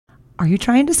Are you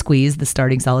trying to squeeze the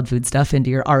starting solid food stuff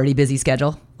into your already busy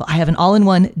schedule? Well, I have an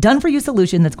all-in-one, done-for-you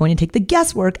solution that's going to take the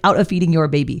guesswork out of feeding your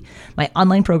baby. My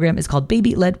online program is called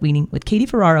Baby-Led Weaning with Katie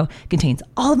Ferraro. It contains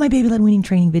all of my baby-led weaning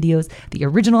training videos, the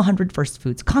original 100 First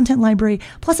Foods content library,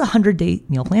 plus a 100-day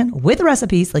meal plan with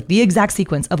recipes, like the exact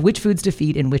sequence of which foods to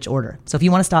feed in which order. So if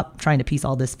you want to stop trying to piece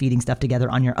all this feeding stuff together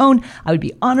on your own, I would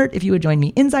be honored if you would join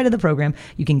me inside of the program.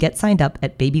 You can get signed up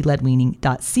at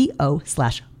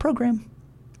babyledweaning.co/program.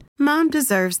 Mom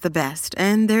deserves the best,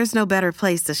 and there's no better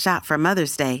place to shop for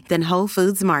Mother's Day than Whole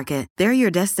Foods Market. They're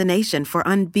your destination for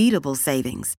unbeatable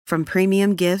savings, from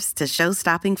premium gifts to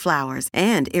show-stopping flowers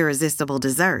and irresistible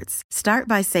desserts. Start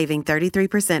by saving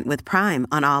 33% with Prime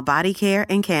on all body care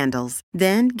and candles.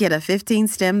 Then get a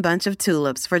 15-stem bunch of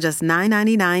tulips for just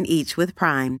 $9.99 each with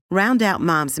Prime. Round out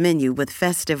Mom's menu with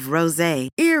festive rosé,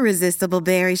 irresistible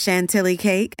berry chantilly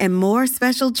cake, and more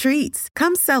special treats.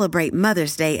 Come celebrate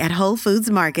Mother's Day at Whole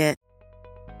Foods Market.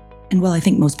 And while I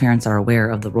think most parents are aware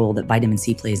of the role that vitamin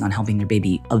C plays on helping their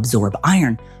baby absorb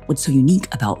iron, what's so unique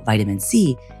about vitamin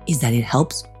C is that it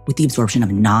helps with the absorption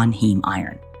of non-heme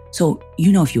iron. So,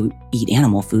 if you eat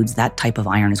animal foods, that type of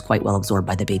iron is quite well absorbed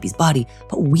by the baby's body,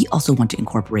 but we also want to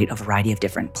incorporate a variety of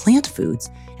different plant foods,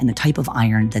 and the type of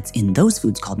iron that's in those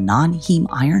foods called non-heme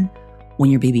iron. When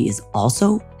your baby is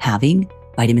also having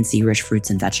vitamin C-rich fruits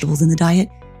and vegetables in the diet,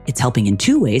 it's helping in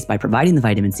two ways: by providing the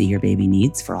vitamin C your baby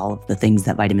needs for all of the things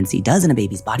that vitamin C does in a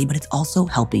baby's body, but it's also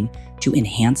helping to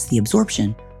enhance the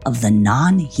absorption of the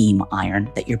non-heme iron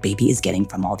that your baby is getting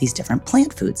from all these different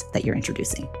plant foods that you're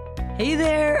introducing. Hey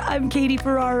there, I'm Katie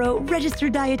Ferraro,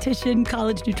 registered dietitian,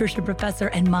 college nutrition professor,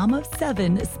 and mom of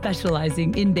 7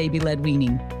 specializing in baby-led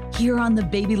weaning. Here on the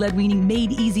Baby-Led Weaning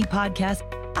Made Easy podcast,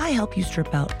 I help you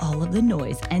strip out all of the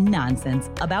noise and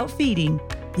nonsense about feeding,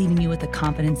 leaving you with the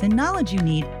confidence and knowledge you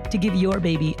need to give your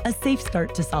baby a safe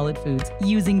start to solid foods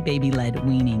using baby-led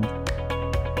weaning.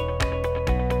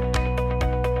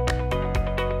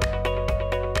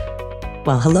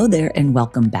 Well, hello there and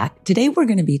welcome back. Today we're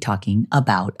going to be talking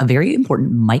about a very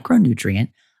important micronutrient,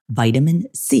 vitamin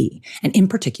C, and in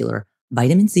particular,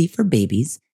 vitamin C for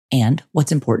babies, and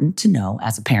what's important to know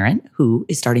as a parent who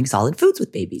is starting solid foods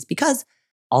with babies, because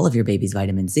all of your baby's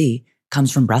vitamin C comes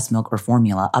from breast milk or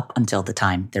formula up until the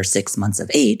time they're 6 months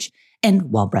of age. And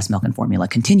while breast milk and formula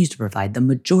continues to provide the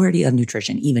majority of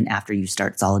nutrition even after you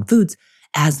start solid foods,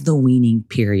 as the weaning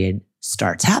period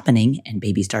starts happening and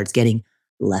baby starts getting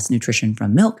less nutrition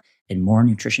from milk and more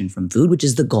nutrition from food, which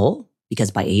is the goal,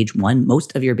 because by age 1,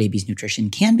 most of your baby's nutrition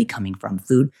can be coming from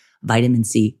food. Vitamin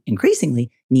C increasingly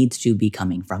needs to be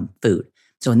coming from food.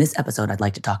 So in this episode, I'd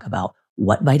like to talk about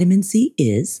what vitamin C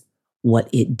is, what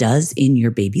it does in your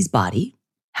baby's body,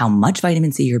 how much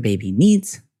vitamin C your baby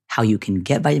needs, how you can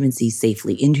get vitamin C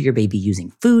safely into your baby using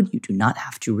food. You do not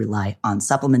have to rely on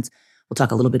supplements. We'll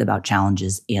talk a little bit about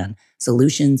challenges and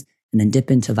solutions, and then dip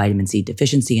into vitamin C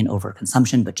deficiency and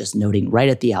overconsumption, but just noting right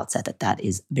at the outset that that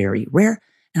is very rare.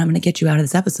 And I'm going to get you out of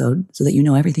this episode so that you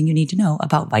know everything you need to know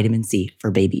about vitamin C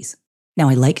for babies. Now,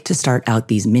 I like to start out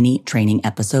these mini training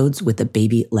episodes with a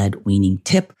baby-led weaning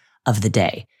tip of the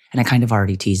day. And I kind of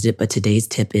already teased it, but today's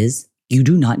tip is you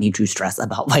do not need to stress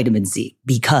about vitamin C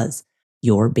because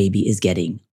your baby is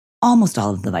getting almost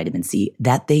all of the vitamin C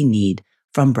that they need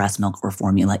from breast milk or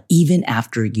formula, even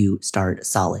after you start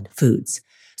solid foods.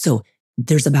 So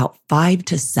there's about 5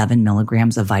 to 7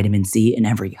 milligrams of vitamin C in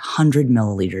every 100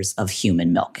 milliliters of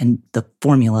human milk. And the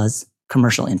formulas,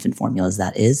 commercial infant formulas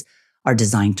that is, are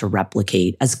designed to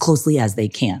replicate as closely as they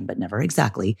can, but never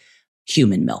exactly,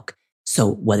 human milk.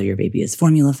 So whether your baby is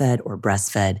formula fed or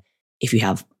breastfed, if you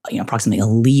have approximately a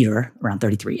liter, around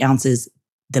 33 ounces,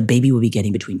 the baby will be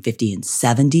getting between 50 and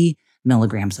 70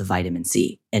 milligrams of vitamin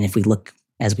C. And if we look,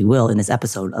 as we will in this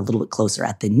episode, a little bit closer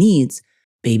at the needs,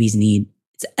 babies need,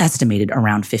 it's estimated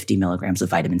around 50 milligrams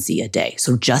of vitamin C a day.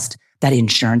 So just that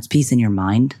insurance piece in your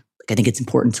mind, I think it's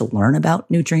important to learn about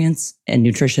nutrients and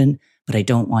nutrition, but I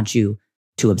don't want you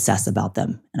to obsess about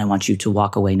them. And I want you to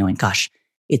walk away knowing, gosh,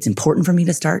 it's important for me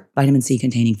to start vitamin C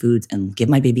containing foods and give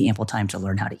my baby ample time to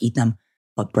learn how to eat them,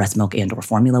 but breast milk and or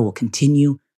formula will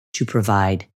continue to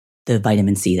provide the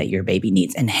vitamin C that your baby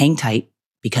needs. And hang tight,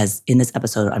 because in this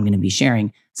episode, I'm going to be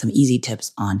sharing some easy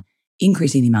tips on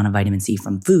increasing the amount of vitamin C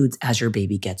from foods as your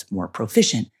baby gets more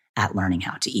proficient at learning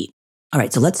how to eat. All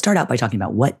right, so let's start out by talking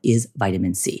about what is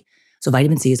vitamin C. So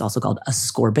vitamin C is also called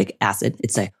ascorbic acid.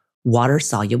 It's a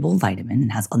water-soluble vitamin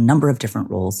and has a number of different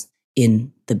roles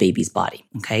in the baby's body.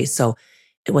 Okay, so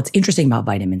what's interesting about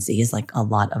vitamin C is, like a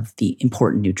lot of the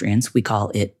important nutrients, we call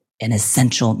it an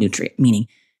essential nutrient, meaning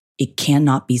it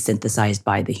cannot be synthesized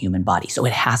by the human body. So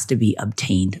it has to be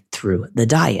obtained through the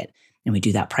diet. And we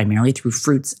do that primarily through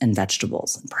fruits and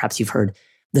vegetables. And perhaps you've heard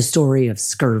the story of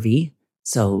scurvy.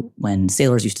 So when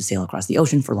sailors used to sail across the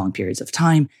ocean for long periods of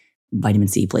time, vitamin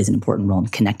C plays an important role in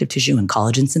connective tissue and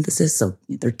collagen synthesis. So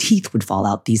their teeth would fall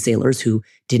out, these sailors who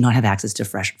did not have access to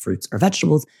fresh fruits or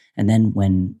vegetables. And then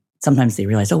when sometimes they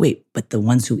realized, oh, wait, but the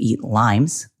ones who eat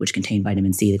limes, which contain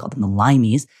vitamin C, they call them the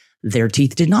limeys, their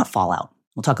teeth did not fall out.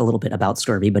 We'll talk a little bit about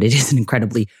scurvy, but it is an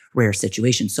incredibly rare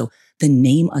situation. So the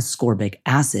name ascorbic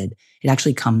acid, it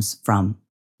actually comes from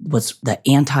what's the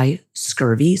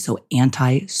anti-scurvy, so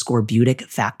anti-scorbutic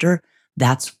factor.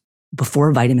 That's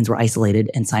before vitamins were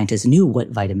isolated and scientists knew what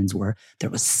vitamins were. There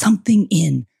was something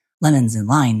in lemons and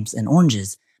limes and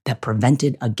oranges that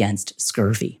prevented against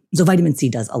scurvy. So vitamin C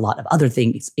does a lot of other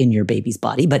things in your baby's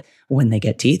body, but when they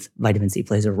get teeth, vitamin C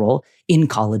plays a role in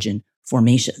collagen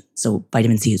formation. So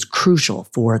vitamin C is crucial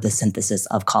for the synthesis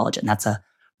of collagen. That's a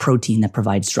protein that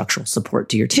provides structural support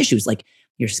to your tissues, like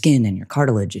your skin and your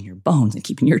cartilage and your bones, and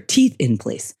keeping your teeth in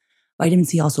place. Vitamin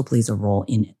C also plays a role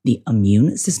in the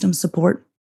immune system support.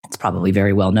 It's probably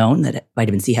very well known that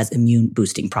vitamin C has immune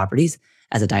boosting properties.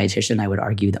 As a dietitian, I would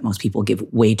argue that most people give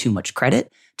way too much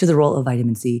credit to the role of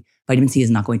vitamin C. Vitamin C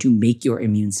is not going to make your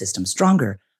immune system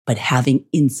stronger, but having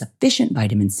insufficient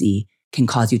vitamin C can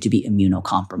cause you to be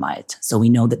immunocompromised. So we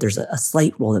know that there's a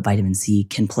slight role that vitamin C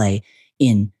can play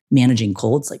in managing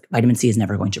colds. Like vitamin C is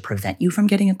never going to prevent you from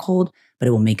getting a cold, but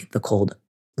it will make the cold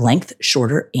length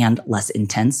shorter and less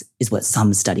intense, is what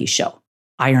some studies show.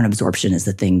 Iron absorption is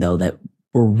the thing, though, that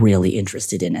we're really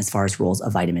interested in as far as roles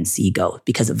of vitamin C go,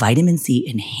 because vitamin C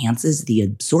enhances the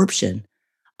absorption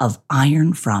of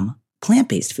iron from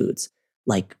plant-based foods,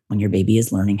 like when your baby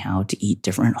is learning how to eat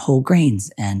different whole grains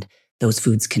and those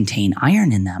foods contain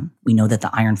iron in them. We know that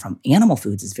the iron from animal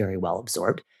foods is very well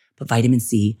absorbed, but vitamin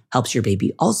C helps your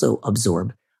baby also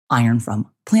absorb iron from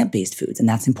plant-based foods. And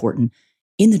that's important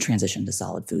in the transition to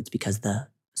solid foods because the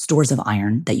stores of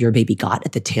iron that your baby got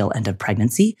at the tail end of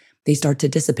pregnancy, they start to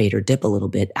dissipate or dip a little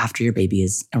bit after your baby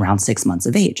is around 6 months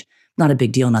of age. Not a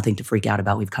big deal, nothing to freak out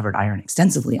about. We've covered iron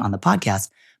extensively on the podcast,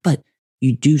 but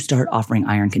you do start offering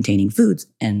iron-containing foods.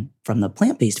 And from the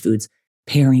plant-based foods,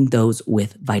 pairing those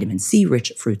with vitamin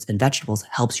C-rich fruits and vegetables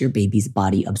helps your baby's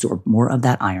body absorb more of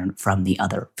that iron from the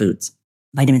other foods.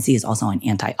 Vitamin C is also an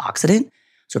antioxidant,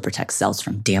 so it protects cells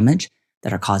from damage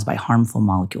that are caused by harmful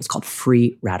molecules called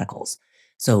free radicals.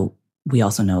 So we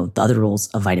also know the other roles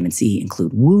of vitamin C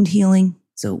include wound healing.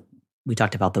 So we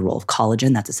talked about the role of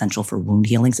collagen. That's essential for wound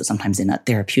healing. So sometimes in a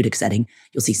therapeutic setting,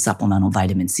 you'll see supplemental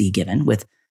vitamin C given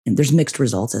and there's mixed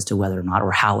results as to whether or not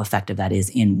or how effective that is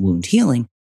in wound healing.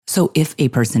 So if a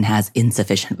person has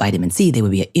insufficient vitamin C, they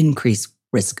would be at increased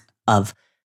risk of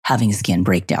having skin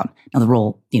breakdown. Now the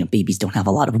role, babies don't have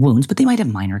a lot of wounds, but they might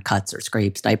have minor cuts or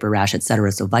scrapes, diaper rash,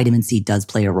 etc. So vitamin C does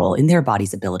play a role in their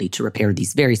body's ability to repair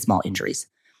these very small injuries.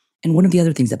 And one of the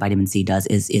other things that vitamin C does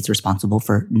is it's responsible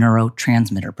for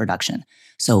neurotransmitter production.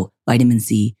 So vitamin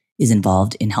C is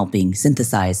involved in helping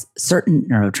synthesize certain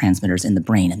neurotransmitters in the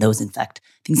brain, and those affect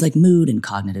things like mood and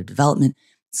cognitive development.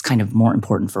 It's kind of more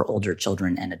important for older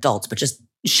children and adults, but just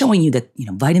showing you that,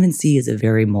 vitamin C is a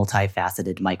very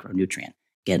multifaceted micronutrient.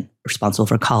 Again, responsible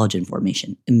for collagen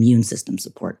formation, immune system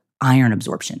support, iron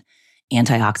absorption,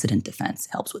 antioxidant defense,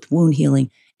 helps with wound healing,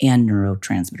 and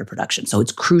neurotransmitter production. So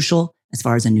it's crucial as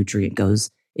far as a nutrient goes.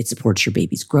 It supports your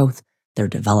baby's growth, their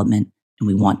development, and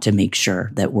we want to make sure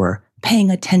that we're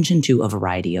paying attention to a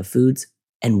variety of foods.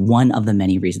 And one of the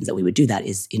many reasons that we would do that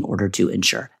is in order to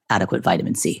ensure adequate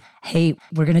vitamin C. Hey,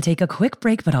 we're going to take a quick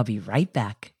break, but I'll be right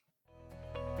back.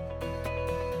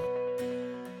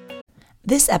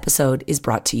 This episode is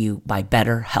brought to you by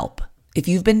BetterHelp. If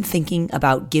you've been thinking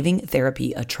about giving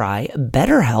therapy a try,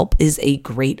 BetterHelp is a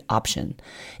great option.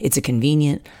 It's a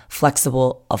convenient,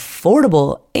 flexible,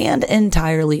 affordable, and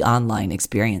entirely online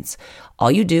experience.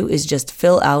 All you do is just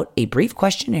fill out a brief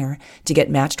questionnaire to get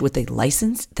matched with a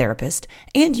licensed therapist,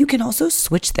 and you can also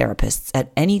switch therapists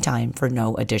at any time for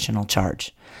no additional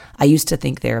charge. I used to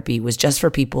think therapy was just for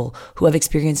people who have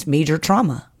experienced major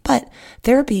trauma. But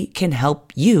therapy can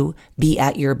help you be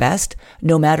at your best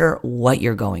no matter what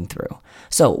you're going through.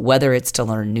 So whether it's to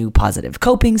learn new positive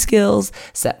coping skills,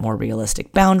 set more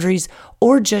realistic boundaries,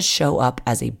 or just show up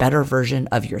as a better version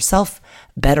of yourself,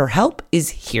 BetterHelp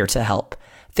is here to help.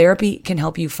 Therapy can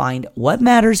help you find what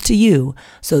matters to you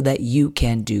so that you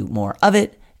can do more of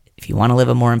it. If you want to live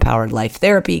a more empowered life,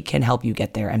 therapy can help you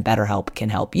get there, and BetterHelp can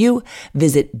help you.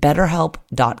 Visit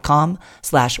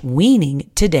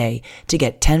betterhelp.com/weaning today to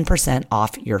get 10%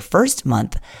 off your first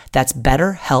month. That's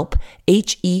BetterHelp,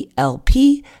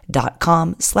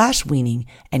 HELP.com/weaning,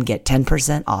 and get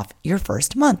 10% off your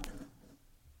first month.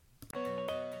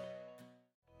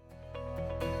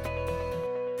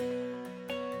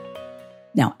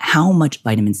 Now, how much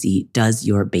vitamin C does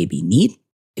your baby need?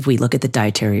 If we look at the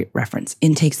dietary reference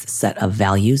intakes set of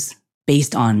values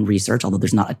based on research, although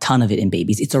there's not a ton of it in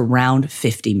babies, it's around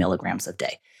 50 milligrams a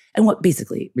day. And what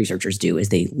basically researchers do is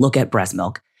they look at breast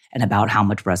milk and about how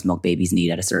much breast milk babies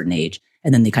need at a certain age.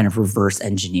 And then they kind of reverse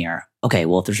engineer, okay,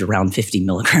 well, if there's around 50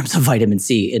 milligrams of vitamin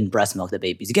C in breast milk that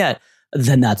babies get,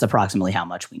 then that's approximately how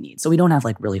much we need. So we don't have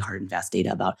like really hard and fast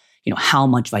data about, how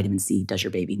much vitamin C does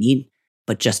your baby need.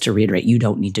 But just to reiterate, you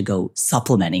don't need to go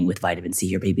supplementing with vitamin C.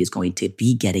 Your baby is going to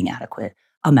be getting adequate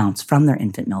amounts from their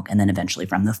infant milk and then eventually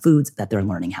from the foods that they're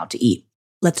learning how to eat.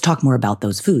 Let's talk more about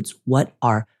those foods. What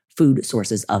are food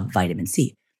sources of vitamin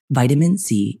C? Vitamin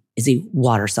C is a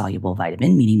water-soluble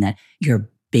vitamin, meaning that your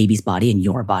baby's body and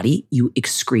your body, you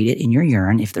excrete it in your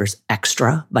urine if there's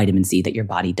extra vitamin C that your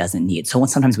body doesn't need. So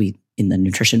sometimes we, in the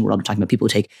nutrition world, we're talking about people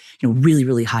who take, really,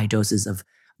 really high doses of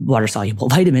water-soluble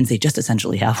vitamins. They just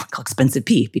essentially have expensive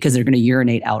pee because they're going to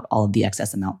urinate out all of the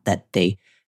excess amount that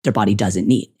their body doesn't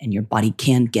need. And your body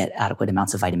can get adequate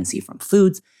amounts of vitamin C from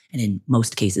foods. And in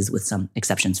most cases, with some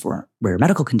exceptions for rare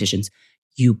medical conditions,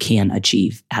 you can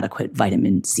achieve adequate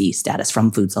vitamin C status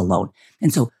from foods alone.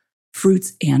 And so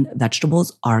fruits and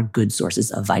vegetables are good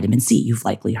sources of vitamin C. You've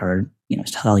likely heard,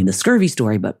 telling the scurvy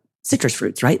story, but citrus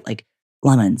fruits, right? Like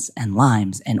lemons and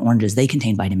limes and oranges, they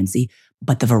contain vitamin C.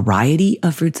 But the variety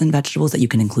of fruits and vegetables that you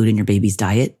can include in your baby's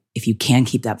diet, if you can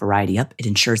keep that variety up, it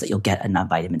ensures that you'll get enough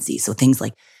vitamin C. So things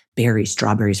like berries,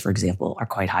 strawberries, for example, are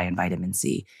quite high in vitamin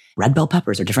C. Red bell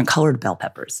peppers or different colored bell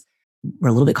peppers. We're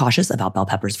a little bit cautious about bell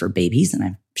peppers for babies, and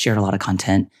I've shared a lot of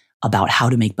content about how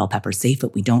to make bell peppers safe,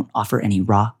 but we don't offer any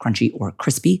raw, crunchy, or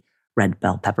crispy red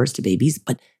bell peppers to babies.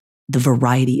 But the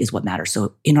variety is what matters.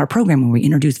 So in our program, when we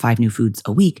introduce 5 new foods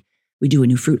a week, we do a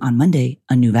new fruit on Monday,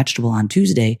 a new vegetable on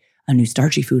Tuesday, a new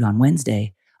starchy food on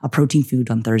Wednesday, a protein food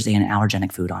on Thursday, and an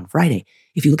allergenic food on Friday.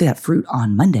 If you look at that fruit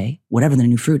on Monday, whatever the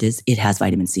new fruit is, it has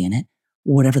vitamin C in it.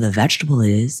 Whatever the vegetable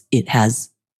is, it has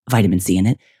vitamin C in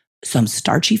it. Some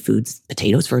starchy foods,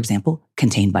 potatoes, for example,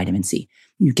 contain vitamin C.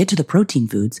 When you get to the protein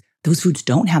foods, those foods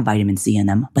don't have vitamin C in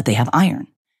them, but they have iron.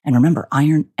 And remember,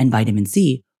 iron and vitamin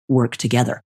C work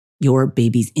together. Your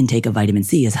baby's intake of vitamin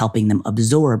C is helping them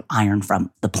absorb iron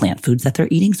from the plant foods that they're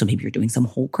eating. So maybe you're doing some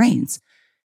whole grains.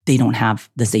 They don't have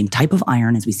the same type of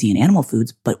iron as we see in animal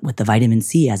foods, but with the vitamin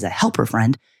C as a helper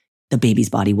friend, the baby's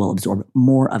body will absorb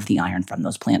more of the iron from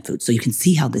those plant foods. So you can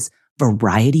see how this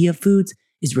variety of foods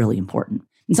is really important.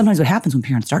 And sometimes what happens when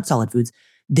parents start solid foods,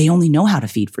 they only know how to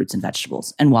feed fruits and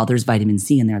vegetables. And while there's vitamin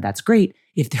C in there, that's great.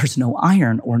 If there's no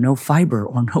iron or no fiber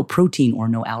or no protein or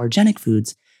no allergenic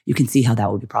foods, you can see how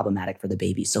that would be problematic for the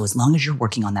baby. So as long as you're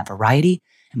working on that variety,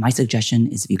 and my suggestion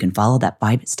is if you can follow that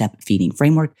 5-step feeding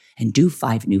framework and do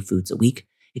 5 new foods a week,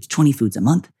 it's 20 foods a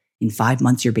month. In 5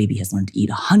 months, your baby has learned to eat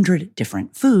 100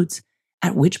 different foods,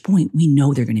 at which point we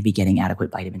know they're going to be getting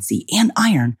adequate vitamin C and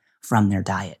iron from their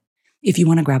diet. If you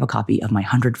want to grab a copy of my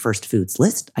 100 First Foods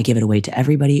list, I give it away to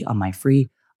everybody on my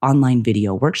free online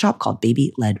video workshop called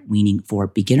Baby-Led Weaning for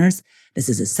Beginners. This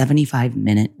is a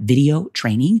 75-minute video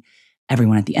training.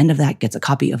 Everyone at the end of that gets a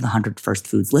copy of the 100 First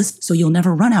Foods list, so you'll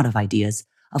never run out of ideas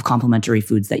of complementary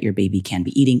foods that your baby can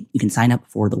be eating. You can sign up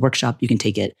for the workshop. You can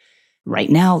take it right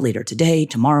now, later today,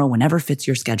 tomorrow, whenever fits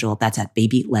your schedule. That's at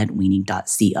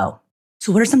babyledweaning.co.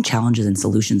 So what are some challenges and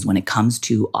solutions when it comes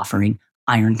to offering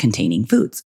iron-containing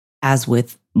foods? As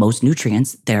with most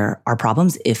nutrients, there are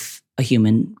problems if a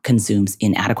human consumes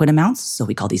inadequate amounts, so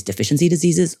we call these deficiency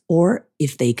diseases, or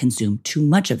if they consume too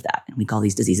much of that, and we call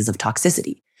these diseases of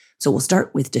toxicity. So we'll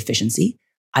start with deficiency.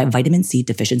 Vitamin C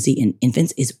deficiency in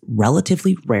infants is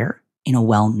relatively rare in a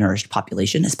well-nourished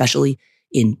population, especially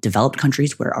in developed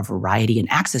countries where a variety and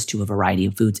access to a variety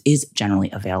of foods is generally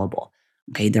available.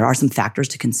 Okay, there are some factors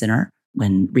to consider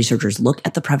when researchers look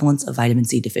at the prevalence of vitamin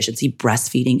C deficiency.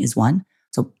 Breastfeeding is one.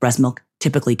 So breast milk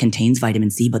typically contains vitamin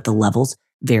C, but the levels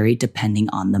vary depending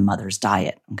on the mother's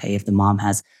diet. Okay, if the mom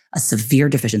has a severe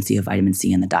deficiency of vitamin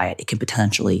C in the diet, it can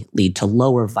potentially lead to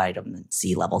lower vitamin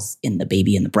C levels in the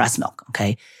baby in the breast milk.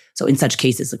 Okay, so in such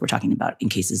cases, like we're talking about in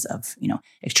cases of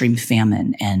extreme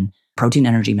famine and protein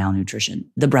energy malnutrition,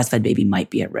 the breastfed baby might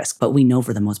be at risk. But we know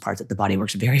for the most part that the body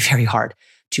works very, very hard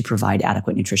to provide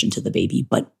adequate nutrition to the baby.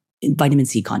 But vitamin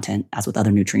C content, as with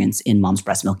other nutrients in mom's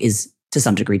breast milk, is to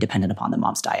some degree dependent upon the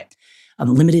mom's diet.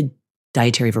 Limited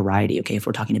dietary variety, okay, if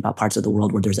we're talking about parts of the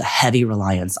world where there's a heavy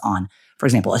reliance on, for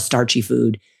example, a starchy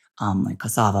food like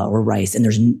cassava or rice, and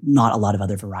there's not a lot of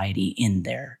other variety in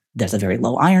there. There's a very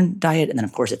low iron diet. And then,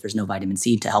 of course, if there's no vitamin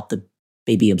C to help the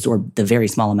baby absorb the very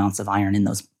small amounts of iron in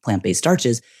those plant-based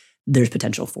starches, there's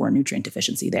potential for nutrient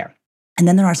deficiency there. And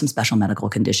then there are some special medical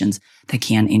conditions that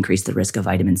can increase the risk of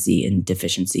vitamin C and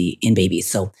deficiency in babies.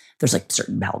 So there's like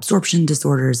certain malabsorption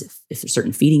disorders, if there's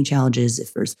certain feeding challenges,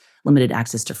 if there's limited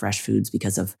access to fresh foods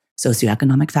because of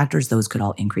socioeconomic factors, those could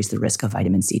all increase the risk of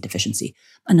vitamin C deficiency.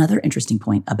 Another interesting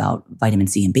point about vitamin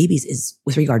C in babies is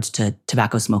with regards to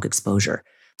tobacco smoke exposure.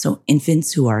 So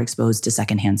infants who are exposed to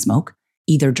secondhand smoke,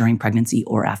 either during pregnancy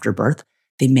or after birth,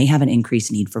 they may have an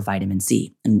increased need for vitamin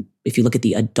C. And if you look at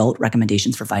the adult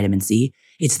recommendations for vitamin C,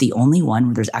 it's the only one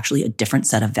where there's actually a different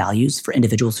set of values for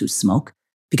individuals who smoke,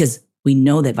 because we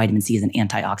know that vitamin C is an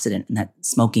antioxidant and that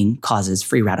smoking causes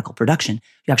free radical production.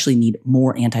 You actually need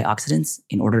more antioxidants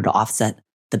in order to offset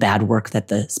the bad work that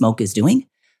the smoke is doing.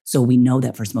 So we know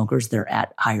that for smokers, they're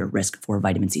at higher risk for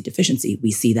vitamin C deficiency. We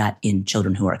see that in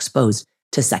children who are exposed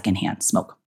to secondhand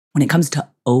smoke. When it comes to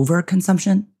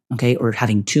overconsumption, or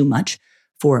having too much,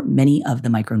 for many of the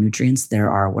micronutrients,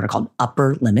 there are what are called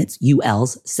upper limits,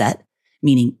 ULs set,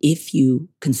 meaning if you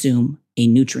consume a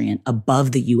nutrient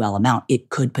above the UL amount, it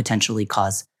could potentially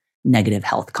cause negative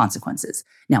health consequences.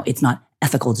 Now, it's not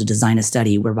ethical to design a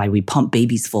study whereby we pump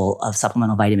babies full of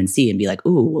supplemental vitamin C and be like,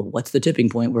 ooh, well, what's the tipping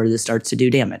point where this starts to do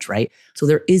damage, right? So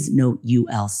there is no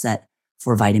UL set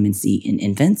for vitamin C in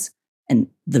infants. And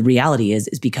the reality is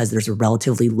because there's a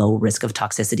relatively low risk of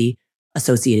toxicity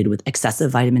associated with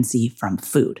excessive vitamin C from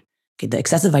food. The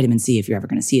excessive vitamin C, if you're ever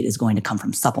going to see it, is going to come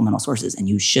from supplemental sources, and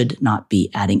you should not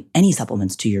be adding any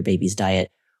supplements to your baby's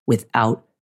diet without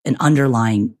an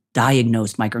underlying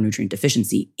diagnosed micronutrient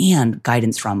deficiency and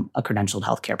guidance from a credentialed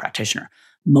healthcare practitioner.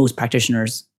 Most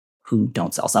practitioners who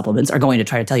don't sell supplements are going to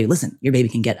try to tell you, listen, your baby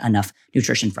can get enough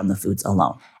nutrition from the foods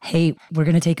alone. Hey, we're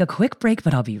going to take a quick break,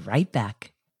 but I'll be right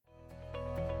back.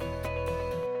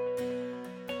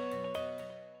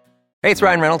 Hey, it's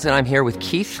Ryan Reynolds, and I'm here with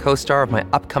Keith, co-star of my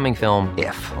upcoming film,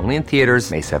 If, only in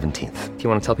theaters May 17th. Do you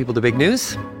want to tell people the big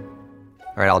news?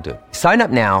 All right, I'll do it. Sign up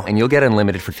now and you'll get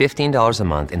unlimited for $15 a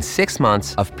month and 6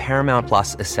 months of Paramount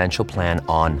Plus Essential Plan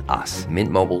on us.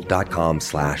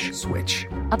 MintMobile.com/switch.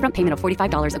 Upfront payment of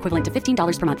 $45 equivalent to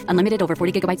 $15 per month. Unlimited over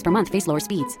 40 gigabytes per month. Face lower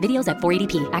speeds. Videos at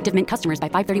 480p. Active Mint customers by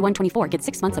 531.24 get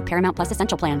 6 months of Paramount Plus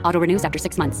Essential Plan. Auto renews after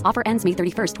 6 months. Offer ends May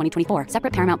 31st, 2024.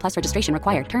 Separate Paramount Plus registration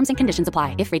required. Terms and conditions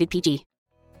apply if rated PG.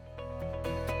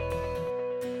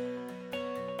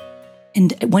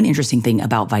 And one interesting thing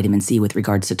about vitamin C with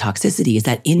regards to toxicity is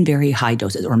that in very high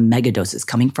doses or mega doses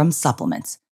coming from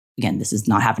supplements, again, this is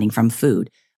not happening from food,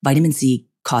 vitamin C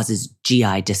causes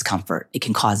GI discomfort. It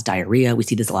can cause diarrhea. We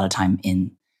see this a lot of time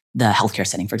in the healthcare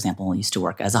setting. For example, I used to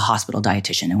work as a hospital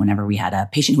dietitian, and whenever we had a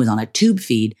patient who was on a tube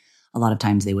feed, a lot of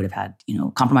times they would have had,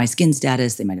 compromised skin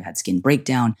status. They might have had skin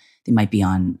breakdown. They might be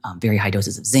on very high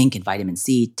doses of zinc and vitamin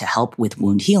C to help with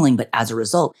wound healing. But as a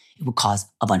result, it would cause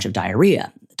a bunch of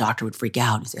diarrhea. The doctor would freak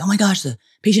out and say, oh my gosh, the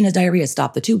patient has diarrhea,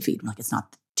 stop the tube feed. I'm like, it's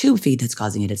not the tube feed that's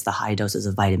causing it. It's the high doses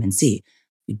of vitamin C.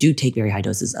 You do take very high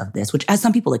doses of this, which as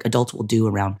some people like adults will do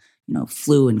around,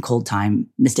 flu and cold time,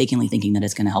 mistakenly thinking that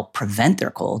it's going to help prevent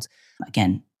their colds.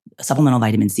 Again, supplemental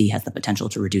vitamin C has the potential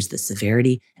to reduce the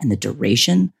severity and the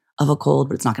duration of a cold,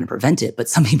 but it's not going to prevent it. But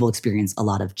some people experience a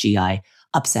lot of GI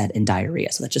upset and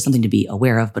diarrhea. So that's just something to be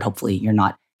aware of, but hopefully you're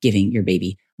not giving your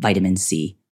baby vitamin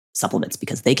C supplements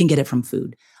because they can get it from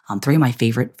food. 3 of my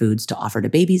favorite foods to offer to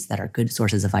babies that are good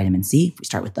sources of vitamin C. If we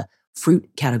start with the fruit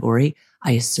category,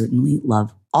 I certainly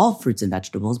love all fruits and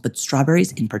vegetables, but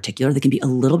strawberries in particular, they can be a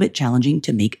little bit challenging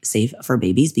to make safe for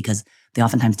babies because they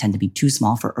oftentimes tend to be too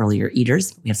small for earlier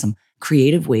eaters. We have some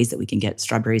creative ways that we can get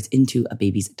strawberries into a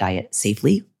baby's diet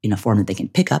safely in a form that they can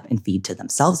pick up and feed to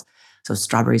themselves. So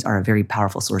strawberries are a very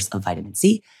powerful source of vitamin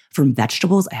C. From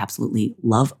vegetables, I absolutely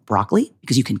love broccoli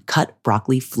because you can cut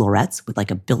broccoli florets with like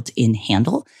a built-in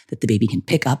handle that the baby can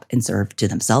pick up and serve to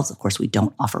themselves. Of course, we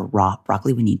don't offer raw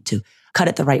broccoli. We need to cut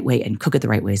it the right way and cook it the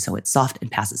right way so it's soft and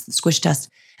passes the squish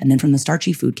test. And then from the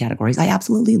starchy food categories, I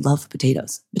absolutely love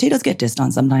potatoes. Potatoes get dissed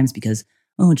on sometimes because,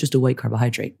 it's just a white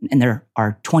carbohydrate. And there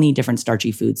are 20 different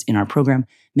starchy foods in our program,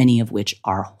 many of which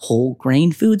are whole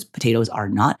grain foods. Potatoes are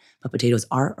not, but potatoes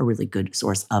are a really good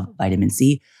source of vitamin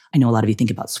C. I know a lot of you think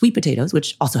about sweet potatoes,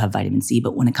 which also have vitamin C,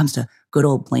 but when it comes to good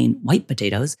old plain white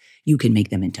potatoes, you can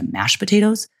make them into mashed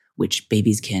potatoes, which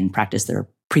babies can practice their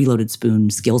preloaded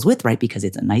spoon skills with, right? Because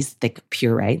it's a nice thick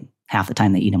puree. Half the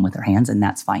time they eat them with their hands, and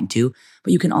that's fine too.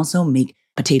 But you can also make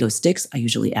potato sticks. I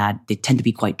usually they tend to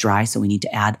be quite dry, so we need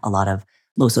to add a lot of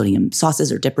low sodium sauces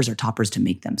or dippers or toppers to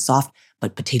make them soft.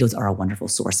 But potatoes are a wonderful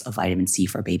source of vitamin C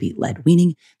for baby-led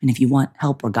weaning. And if you want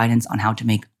help or guidance on how to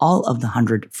make all of the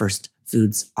 100 first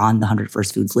foods on the 100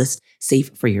 first foods list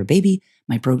safe for your baby,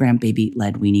 my program,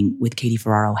 Baby-Led Weaning with Katie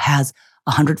Ferraro, has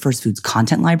a 100 first foods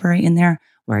content library in there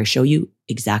where I show you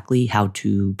exactly how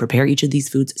to prepare each of these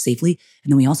foods safely.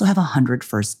 And then we also have a 100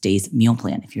 First Days meal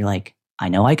plan. If you're like, I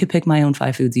know I could pick my own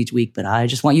 5 foods each week, but I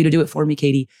just want you to do it for me,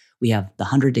 Katie. We have the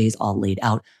 100 days all laid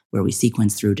out where we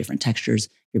sequence through different textures.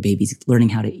 Your baby's learning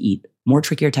how to eat more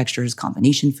trickier textures,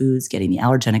 combination foods, getting the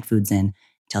allergenic foods in,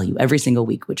 tell you every single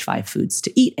week which 5 foods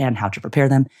to eat and how to prepare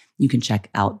them. You can check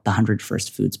out the 100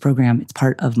 First Foods program. It's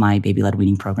part of my baby-led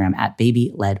weaning program at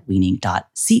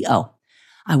babyledweaning.co.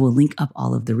 I will link up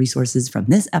all of the resources from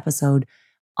this episode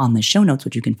on the show notes,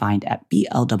 which you can find at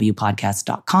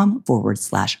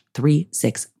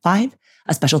blwpodcast.com/365.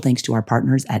 A special thanks to our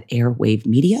partners at Airwave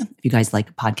Media. If you guys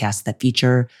like podcasts that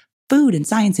feature food and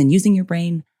science and using your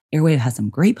brain, Airwave has some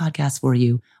great podcasts for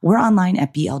you. We're online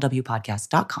at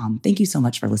blwpodcast.com. Thank you so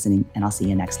much for listening, and I'll see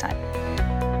you next time.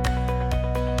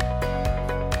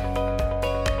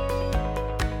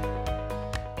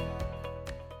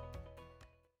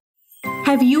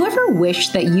 Have you ever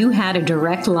wished that you had a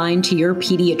direct line to your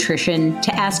pediatrician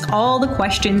to ask all the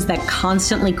questions that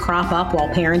constantly crop up while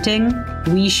parenting?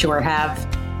 We sure have.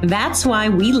 That's why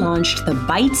we launched the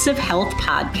BaBIES of Health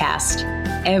podcast.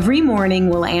 Every morning,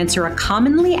 we'll answer a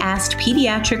commonly asked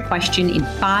pediatric question in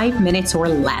 5 minutes or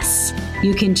less.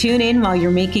 You can tune in while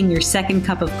you're making your second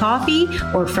cup of coffee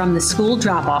or from the school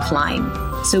drop-off line.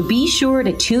 So be sure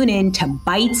to tune in to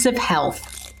BaBIES of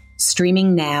Health,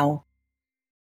 streaming now.